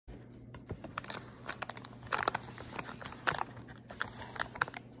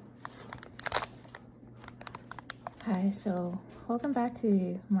Hi, so welcome back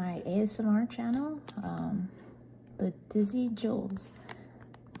to my ASMR channel, the Dizzy Jules.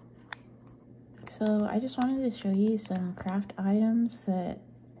 So I just wanted to show you some craft items that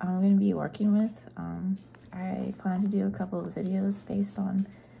I'm going to be working with. I plan to do a couple of videos based on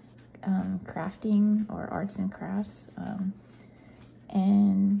crafting or arts and crafts.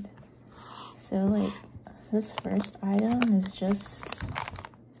 And so like this first item is just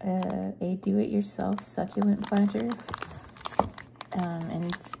a do-it-yourself succulent planter, and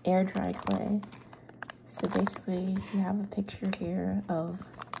it's air dry clay. So basically you have a picture here of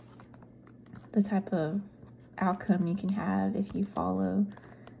the type of outcome you can have if you follow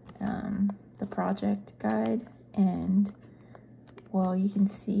the project guide. And well, you can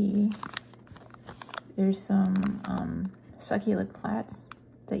see there's some succulent plants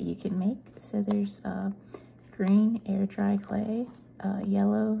that you can make. So there's green air dry clay,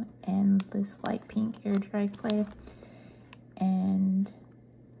 yellow, and this light pink air dry clay. And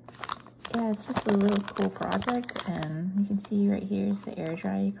yeah, it's just a little cool project. And you can see right here is the air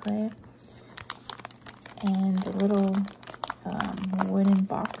dry clay and the little wooden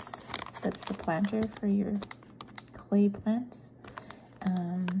box that's the planter for your clay plants.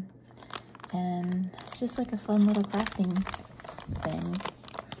 And it's just like a fun little crafting thing.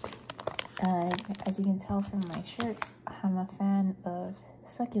 As you can tell from my shirt, I'm a fan of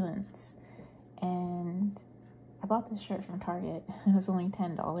succulents, and I bought this shirt from Target. It was only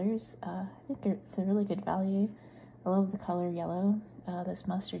 $10. I think it's a really good value. I love the color yellow, this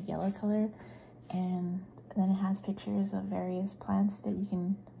mustard yellow color, and then it has pictures of various plants that you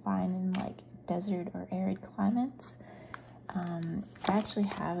can find in like desert or arid climates. I actually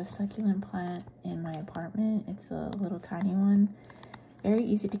have a succulent plant in my apartment. It's a little tiny one, very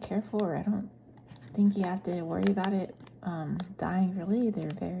easy to care for. I don't think you have to worry about it dying really. They're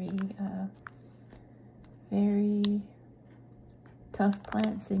very tough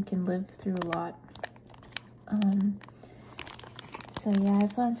plants and can live through a lot. So yeah, I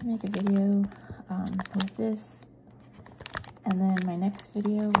plan to make a video with this, and then my next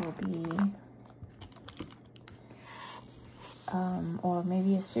video will be or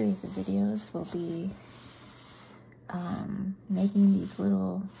maybe a series of videos will be making these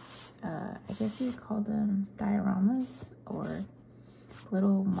little I guess you would call them dioramas or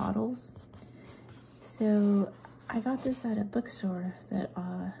little models. So I got this at a bookstore that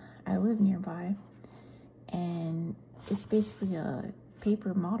I live nearby, and it's basically a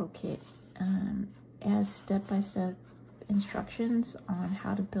paper model kit. It has step-by-step instructions on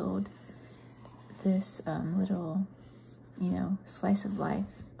how to build this little, you know, slice of life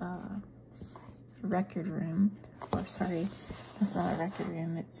record room. Or sorry, that's not a record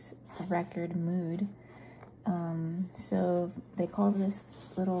room, it's a record mood. So they call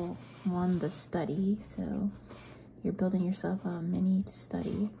this little one the study. So you're building yourself a mini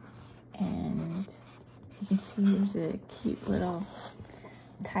study, and you can see there's a cute little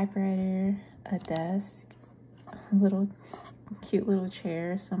typewriter, a desk, a little cute little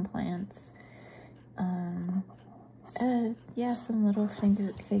chair, some plants, yeah, some little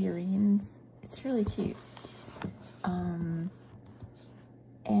figurines. It's really cute.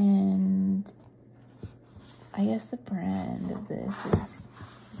 And I guess the brand of this is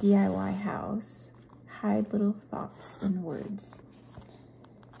DIY House. Hide little thoughts in words.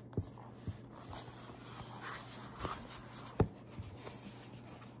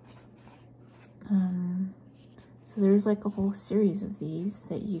 So there's like a whole series of these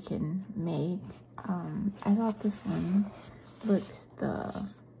that you can make. I thought this one looked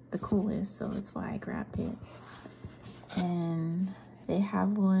the coolest, so that's why I grabbed it. And they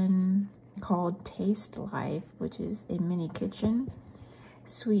have one called Taste Life, which is a mini kitchen,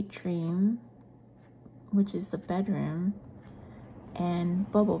 Sweet Dream, which is the bedroom,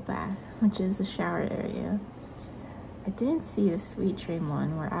 and Bubble Bath, which is the shower area. I didn't see the Sweet Dream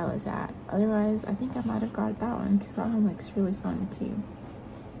one where I was at. Otherwise, I think I might have got that one because that one looks really fun too.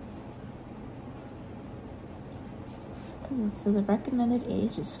 Ooh, so the recommended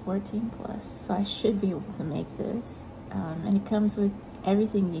age is 14 plus, so I should be able to make this. And it comes with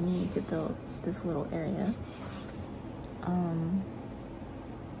everything you need to build this little area.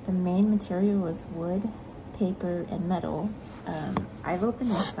 The main material is wood, paper, and metal. I've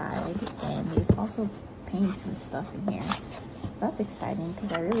opened inside, and there's also paints and stuff in here. So that's exciting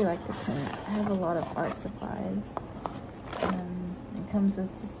because I really like to paint. I have a lot of art supplies. It comes with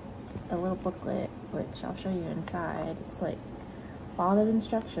a little booklet, which I'll show you inside. It's like a lot of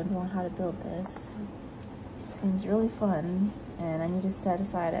instructions on how to build this. Seems really fun, and I need to set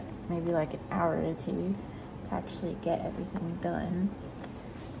aside maybe like an hour or two to actually get everything done.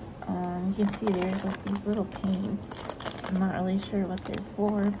 You can see there's like these little paints. I'm not really sure what they're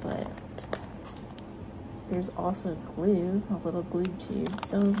for, but there's also glue, a little glue tube.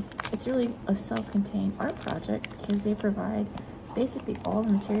 So it's really a self-contained art project because they provide basically all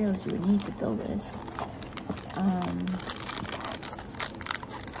the materials you would need to build this. I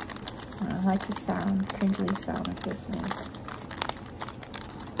like the crinkly sound of this mix.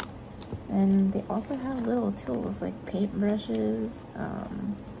 And they also have little tools like paintbrushes,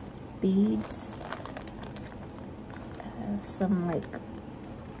 beads, some like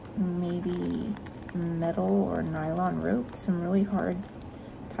maybe metal or nylon rope, some really hard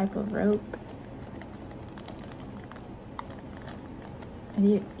type of rope. And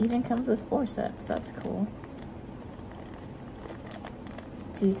it even comes with forceps, that's cool.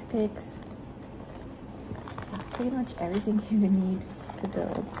 Toothpicks, pretty much everything you would need to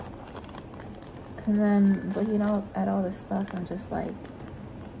build. And then looking at all this stuff, I'm just like,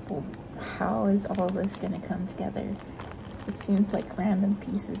 well, how is all this gonna come together? It seems like random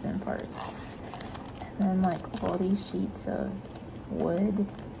pieces and parts. And then like all these sheets of wood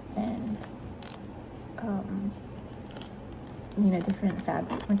and different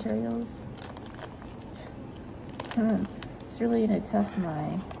fabric materials. It's really gonna test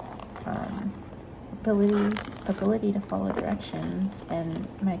my ability to follow directions and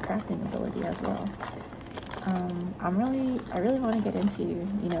my crafting ability as well. I really want to get into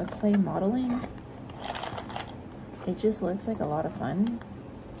clay modeling. It just looks like a lot of fun,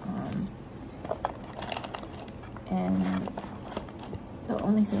 and the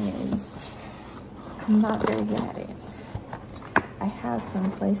only thing is I'm not very good at it. I have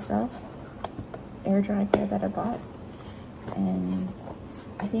some clay stuff, air dry clay that I bought, and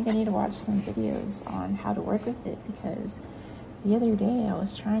I think I need to watch some videos on how to work with it, because the other day I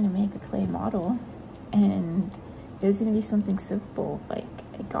was trying to make a clay model and it was going to be something simple like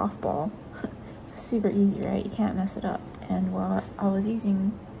a golf ball. Super easy, right? You can't mess it up. And while I was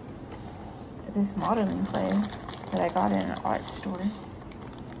using this modeling clay that I got in an art store,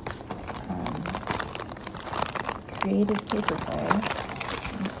 Creative Paper Clay.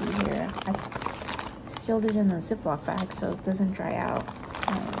 Let's see here. I sealed it in a Ziploc bag so it doesn't dry out.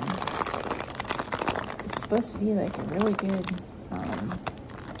 It's supposed to be like a really good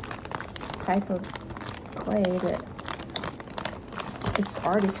type of clay that it's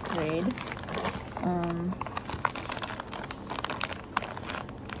artist grade.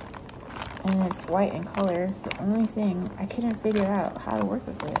 And it's white in color. It's the only thing I couldn't figure out how to work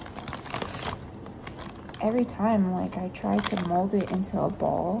with it. Every time like I tried to mold it into a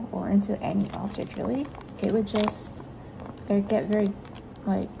ball or into any object really, it would just get very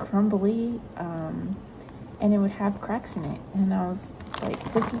like crumbly, and it would have cracks in it, and I was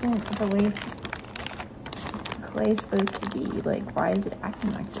like, this isn't the way clay is supposed to be. Like, why is it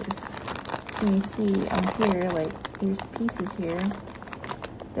acting like this? So you see here, like there's pieces here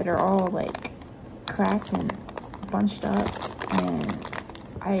that are all like cracked and bunched up, and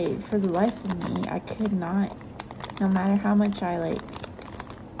for the life of me, I could not, no matter how much I like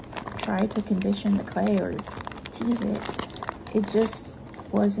tried to condition the clay or tease it, it just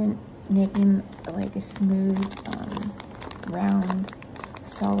wasn't making like a smooth, round,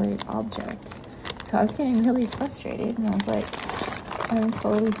 solid object. So I was getting really frustrated, and I was like, I'm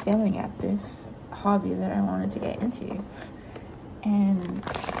totally failing at this hobby that I wanted to get into. And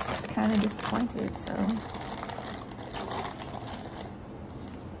I was kind of disappointed, so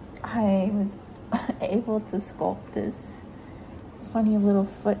I was able to sculpt this funny little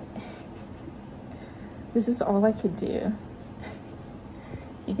foot. This is all I could do.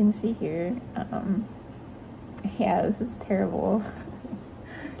 You can see here, yeah, this is terrible.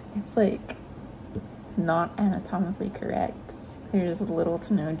 It's like not anatomically correct. There's little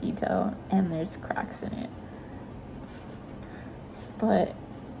to no detail, and there's cracks in it. But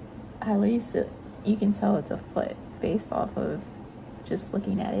at least you can tell it's a foot based off of just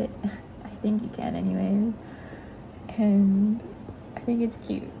looking at it. I think you can anyways. And I think it's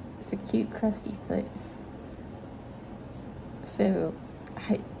cute. It's a cute crusty foot. So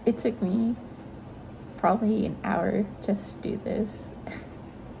it took me probably an hour just to do this.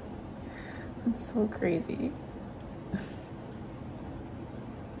 It's so crazy.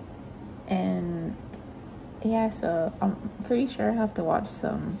 And yeah, so I'm pretty sure I have to watch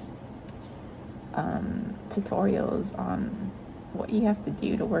some tutorials on what you have to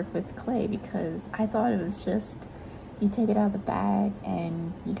do to work with clay, because I thought it was just you take it out of the bag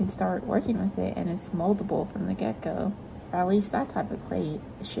and you can start working with it and it's moldable from the get-go. Or at least that type of clay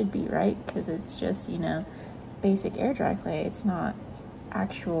should be, right? Because it's just, basic air dry clay. It's not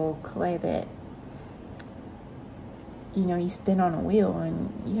actual clay that you know, you spin on a wheel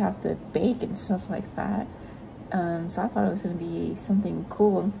and you have to bake and stuff like that. So I thought it was going to be something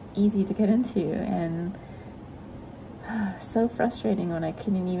cool and easy to get into, and so frustrating when I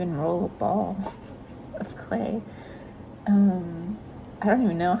couldn't even roll a ball of clay. I don't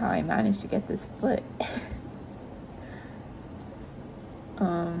even know how I managed to get this foot.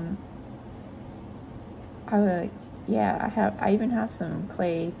 I even have some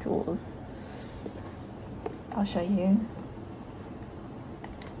clay tools. I'll show you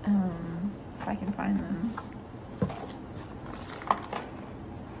if I can find them.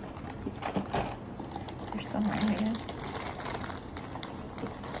 They're somewhere here.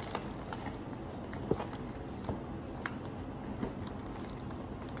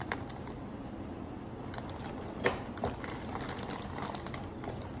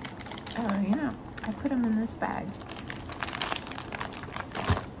 Oh yeah, I put them in this bag.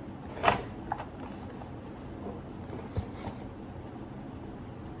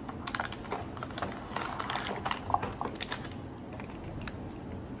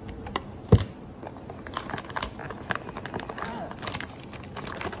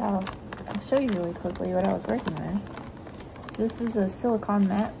 So I'll show you really quickly what I was working with. So this was a silicone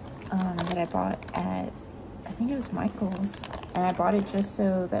mat that I bought at, I think it was Michael's, and I bought it just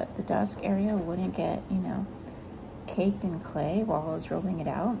so that the desk area wouldn't get, you know, caked in clay while I was rolling it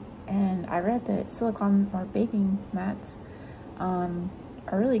out. And I read that silicone or baking mats are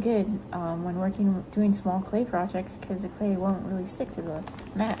really good when doing small clay projects, because the clay won't really stick to the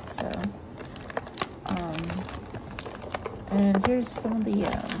mat. So and here's some of the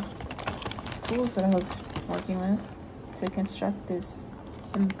tools that I was working with to construct this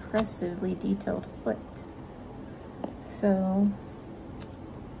impressively detailed foot. So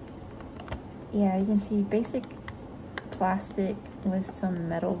yeah, you can see basic plastic with some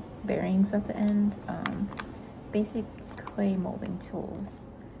metal bearings at the end, basic clay molding tools.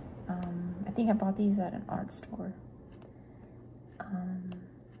 I think I bought these at an art store.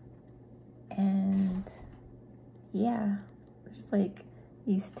 And yeah, there's like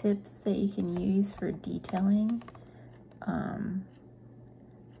these tips that you can use for detailing. And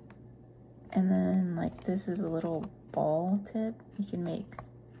then like this is a little ball tip. You can make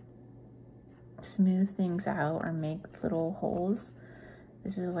smooth things out or make little holes.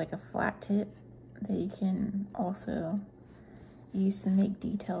 This is like a flat tip that you can also use to make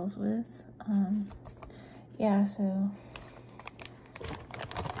details with. Yeah, so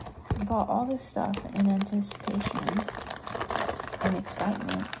I bought all this stuff in anticipation and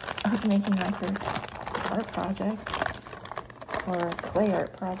excitement of making my first art project, or clay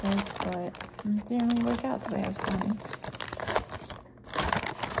art project, but it didn't really work out the way I was planning.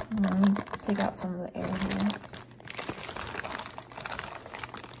 Let me take out some of the air here.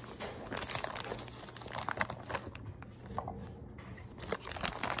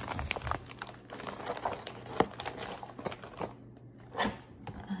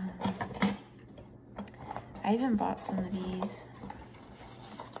 I even bought some of these.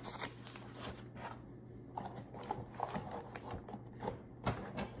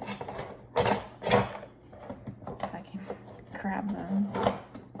 If I can grab them.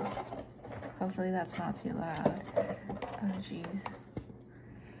 Hopefully that's not too loud. Oh jeez.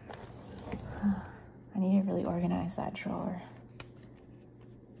 I need to really organize that drawer.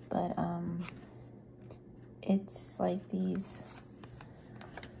 But it's like these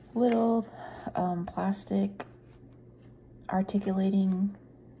little plastic articulating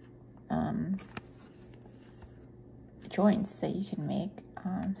joints that you can make.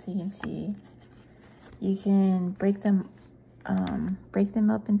 So you can see, you can break them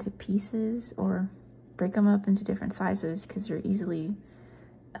up into pieces, or break them up into different sizes, because they're easily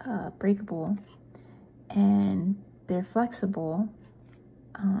breakable and they're flexible.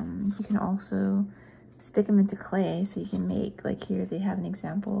 You can also stick them into clay, so you can make, like here they have an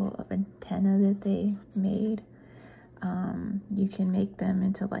example of antenna that they made. You can make them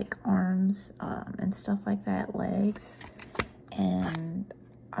into like arms and stuff like that, legs. And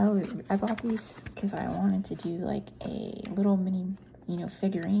I bought these because I wanted to do like a little mini, you know,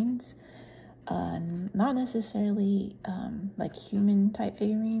 figurines. Not necessarily like human type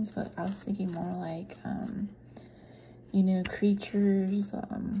figurines, but I was thinking more like you know, creatures,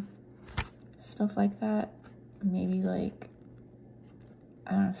 stuff like that. Maybe like,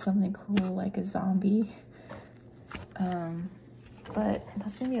 I don't know, something cool like a zombie. But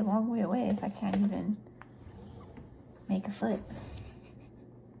that's gonna be a long way away if I can't even make a foot.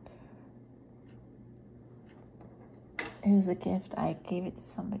 It was a gift. I gave it to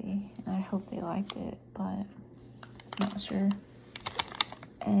somebody and I hope they liked it, but I'm not sure.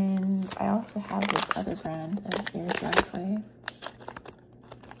 And I also have this other brand of air dry clay.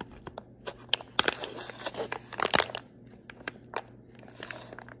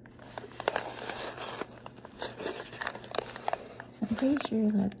 So I'm pretty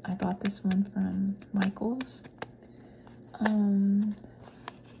sure that I bought this one from Michaels.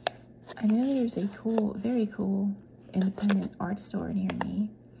 I know there's a cool, very cool independent art store near me.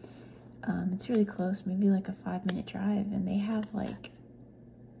 It's really close, maybe like a 5-minute drive, and they have like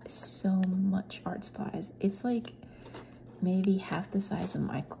so much art supplies. It's like maybe half the size of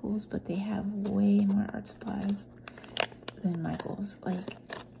Michaels, but they have way more art supplies than Michaels. Like,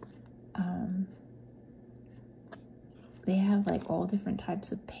 they have like all different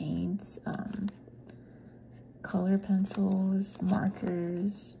types of paints, color pencils,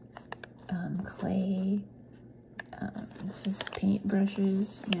 markers, clay, just paint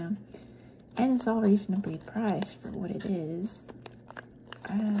brushes, you know, and it's all reasonably priced for what it is.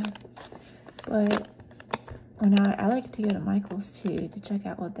 But when I like to go to Michael's too to check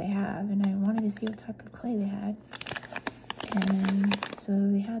out what they have, and I wanted to see what type of clay they had, and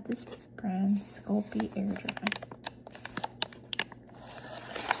so they had this brand, Sculpey Air Dry.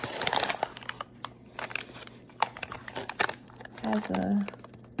 Has a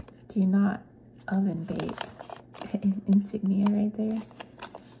do not oven bake insignia right there,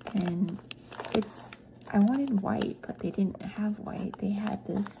 and it's, I wanted white, but they didn't have white. They had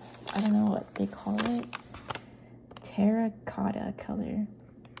this, I don't know what they call it, terracotta color.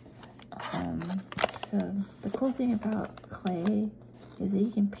 So the cool thing about clay is that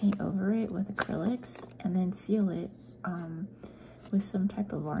you can paint over it with acrylics and then seal it with some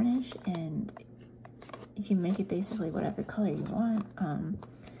type of varnish, and you can make it basically whatever color you want.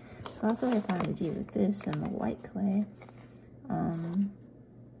 So that's what I planning to do with this and the white clay.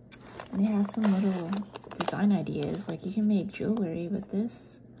 They have some little design ideas, like you can make jewelry with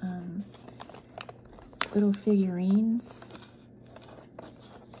this, little figurines,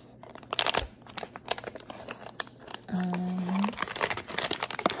 and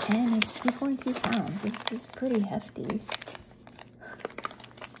it's 2.2 pounds. This is pretty hefty.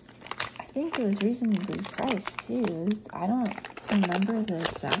 I think it was reasonably priced too. I don't remember the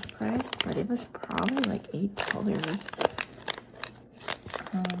exact price, but it was probably like $8.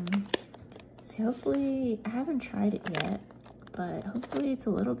 So hopefully, I haven't tried it yet, but hopefully it's a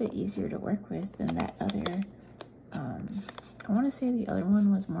little bit easier to work with than that other, I want to say the other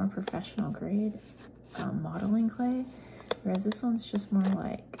one was more professional grade modeling clay, whereas this one's just more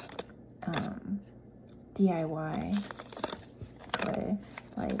like DIY clay,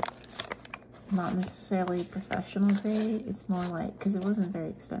 like not necessarily professional grade. It's more like, because it wasn't very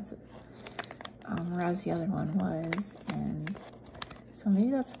expensive, whereas the other one was, and so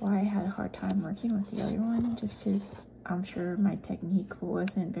maybe that's why I had a hard time working with the other one, just because I'm sure my technique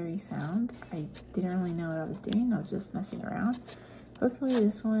wasn't very sound. I didn't really know what I was doing. I was just messing around. Hopefully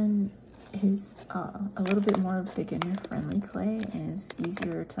this one is a little bit more beginner friendly clay and is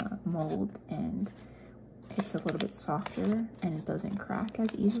easier to mold, and it's a little bit softer and it doesn't crack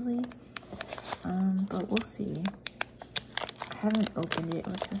as easily. But we'll see. I haven't opened it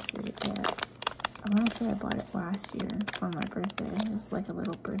or tested it yet. I want to say I bought it last year for my birthday. It was like a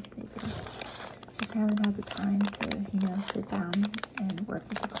little birthday gift. Just haven't had the time to, you know, sit down and work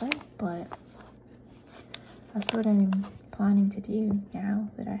with the clay, but that's what I'm planning to do now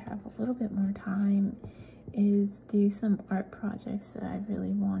that I have a little bit more time, is do some art projects that I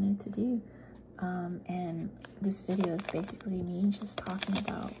really wanted to do. And this video is basically me just talking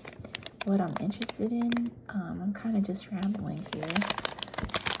about what I'm interested in. I'm kind of just rambling here.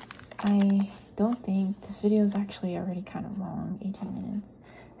 I don't think this video is actually already kind of long, 18 minutes,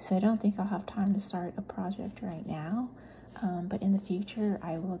 so I don't think I'll have time to start a project right now, but in the future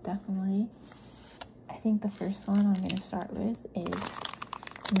I will definitely. I think the first one I'm going to start with is,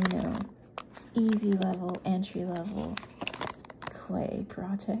 you know, easy level, entry level clay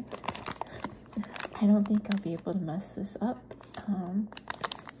project. I don't think I'll be able to mess this up,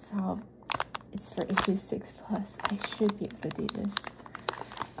 so it's for ages 6+. I should be able to do this.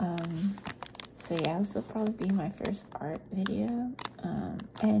 So yeah, this will probably be my first art video,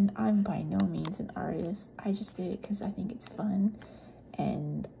 and I'm by no means an artist. I just do it because I think it's fun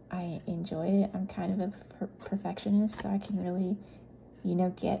and I enjoy it. I'm kind of a perfectionist, so I can really, you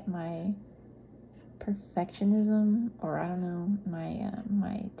know, get my perfectionism, or I don't know,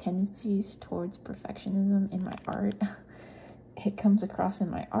 my tendencies towards perfectionism in my art. It comes across in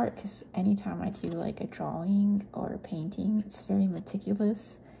my art, because anytime I do like a drawing or a painting, it's very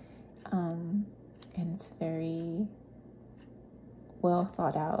meticulous, and it's very well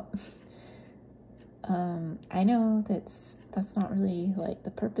thought out. I know that's not really like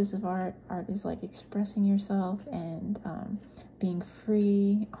the purpose of art. Art is like expressing yourself and being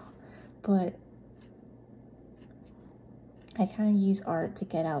free, but I kind of use art to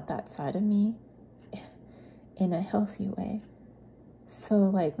get out that side of me in a healthy way. So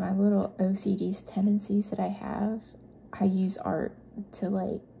like my little OCD tendencies that I have, I use art to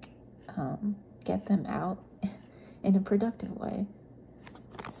like get them out in a productive way.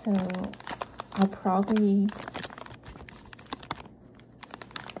 So I'll probably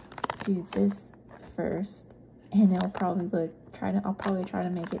do this first, and I'll probably try to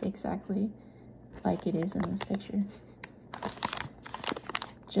make it exactly like it is in this picture.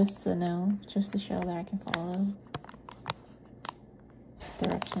 Just to show that I can follow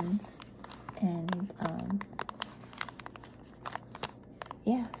directions. And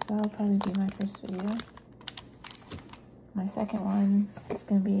yeah, so that'll probably be my first video. My second one is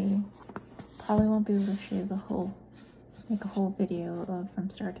gonna be, probably won't be able to show make a whole video of from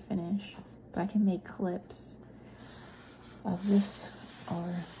start to finish, but I can make clips of this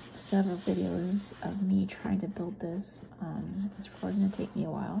or several videos of me trying to build this. It's probably gonna take me a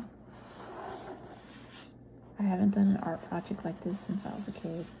while. I haven't done an art project like this since I was a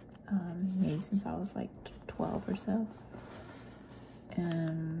kid, maybe since I was like 12 or so.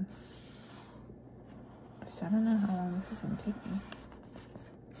 So I don't know how long this is gonna take me.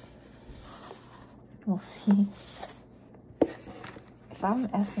 We'll see. If I'm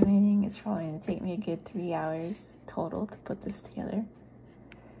estimating, it's probably gonna take me a good 3 hours total to put this together.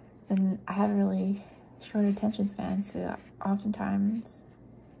 Then I have a really short attention span, so oftentimes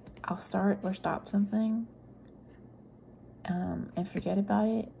I'll start or stop something and forget about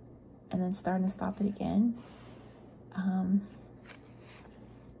it, and then start and stop it again.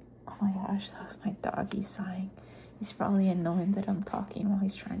 Oh my gosh, that was my dog. He's sighing. He's probably annoyed that I'm talking while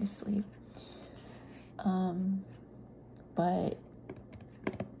he's trying to sleep. But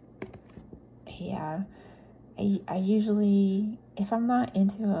yeah, I usually, if I'm not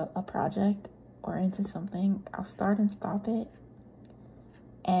into a project or into something, I'll start and stop it,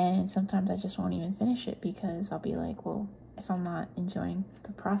 and sometimes I just won't even finish it because I'll be like, well, if I'm not enjoying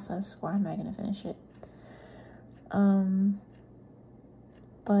the process, why am I gonna finish it?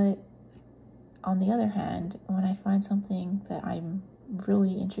 But on the other hand, when I find something that I'm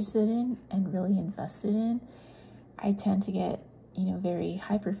really interested in and really invested in, I tend to get, very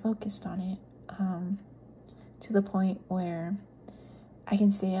hyper focused on it, to the point where I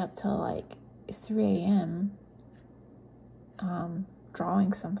can stay up till like 3 a.m.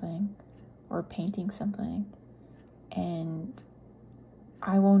 Drawing something or painting something, and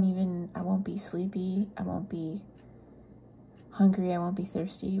I won't be sleepy, I won't be hungry, I won't be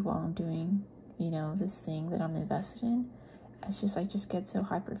thirsty while I'm doing, this thing that I'm invested in. It's just, I just get so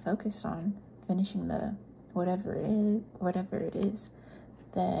hyper focused on finishing the whatever it is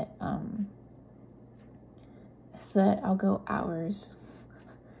that I'll go hours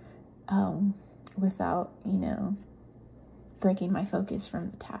without, breaking my focus from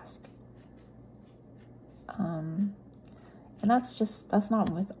the task. And that's not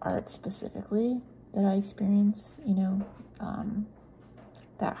with art specifically that I experience,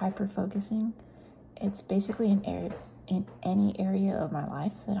 that hyper focusing. It's basically in any area of my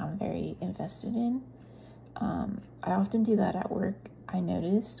life that I'm very invested in. I often do that at work. I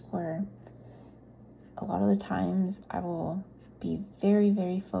noticed where a lot of the times I will be very,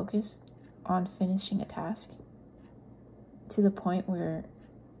 very focused on finishing a task to the point where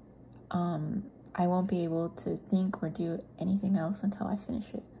I won't be able to think or do anything else until I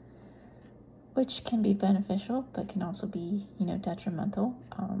finish it, which can be beneficial but can also be, detrimental.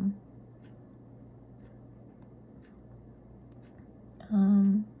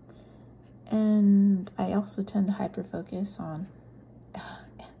 And I also tend to hyper focus on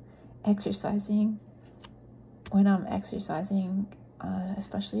exercising. When I'm exercising,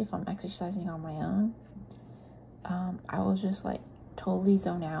 especially if I'm exercising on my own, I will just like totally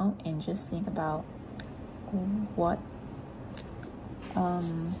zone out and just think about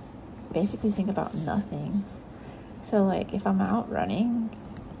basically think about nothing. So like if I'm out running,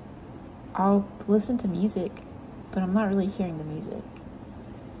 I'll listen to music, but I'm not really hearing the music.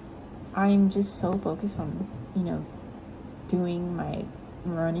 I'm just so focused on, doing my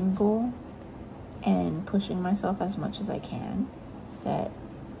running goal and pushing myself as much as I can, that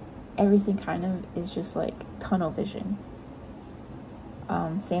everything kind of is just like tunnel vision.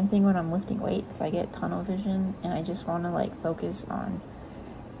 Same thing when I'm lifting weights. I get tunnel vision and I just want to like focus on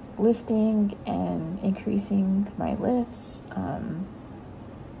lifting and increasing my lifts.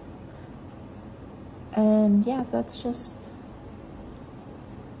 And yeah, that's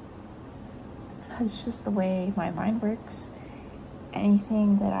it's just the way my mind works.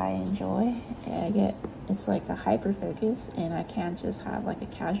 Anything that I enjoy, it's like a hyper focus, and I can't just have like a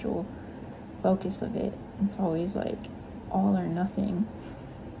casual focus of it. It's always like all or nothing.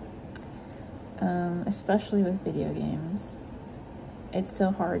 Especially with video games. It's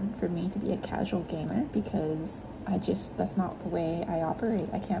so hard for me to be a casual gamer because that's not the way I operate.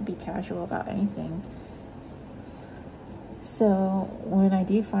 I can't be casual about anything. So when I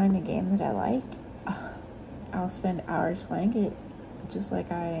do find a game that I like, I'll spend hours playing it, just like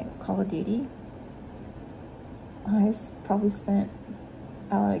Call of Duty. I've probably spent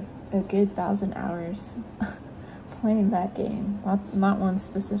a good 1,000 hours playing that game. Not one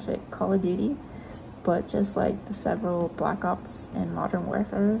specific Call of Duty, but just like the several Black Ops and Modern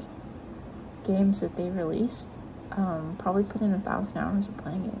Warfare games that they released. Probably put in 1,000 hours of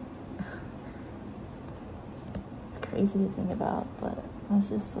playing it. It's crazy to think about, but that's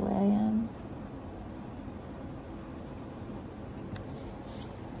just the way I am.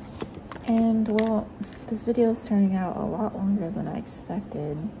 And well, this video is turning out a lot longer than I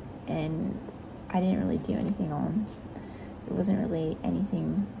expected, and I didn't really do anything it wasn't really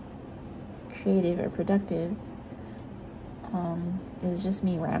anything creative or productive. It was just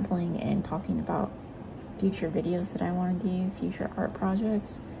me rambling and talking about future videos that I want to do, future art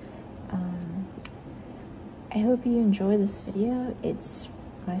projects. I hope you enjoy this video. It's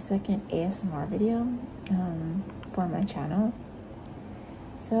my second ASMR video for my channel.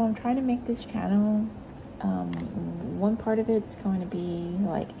 So I'm trying to make this channel, one part of it's going to be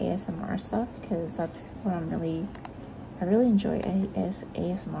like ASMR stuff, because that's what I really enjoy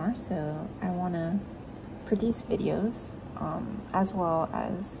ASMR, so I want to produce videos, as well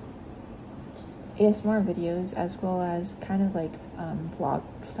as ASMR videos, as well as kind of like vlog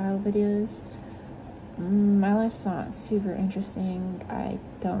style videos. My life's not super interesting. I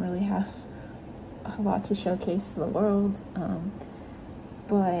don't really have a lot to showcase to the world,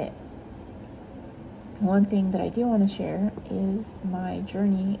 but one thing that I do want to share is my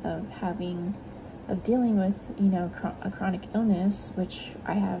journey of dealing with, a chronic illness, which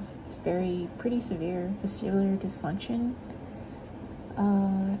I have pretty severe vestibular dysfunction.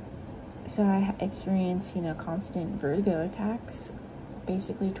 So I experience, constant vertigo attacks,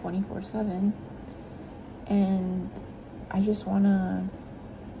 basically 24/7. And I just want to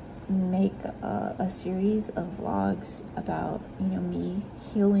make a series of vlogs about, me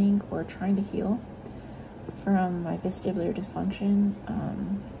healing or trying to heal from my vestibular dysfunction,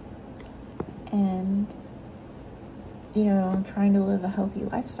 and trying to live a healthy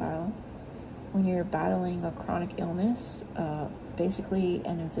lifestyle when you're battling a chronic illness, basically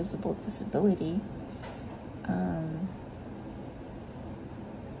an invisible disability.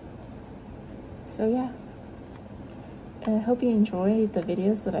 So yeah, I hope you enjoy the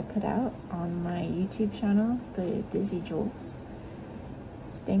videos that I put out on my YouTube channel, the Dizzy Jules.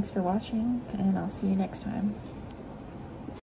 Thanks for watching, and I'll see you next time.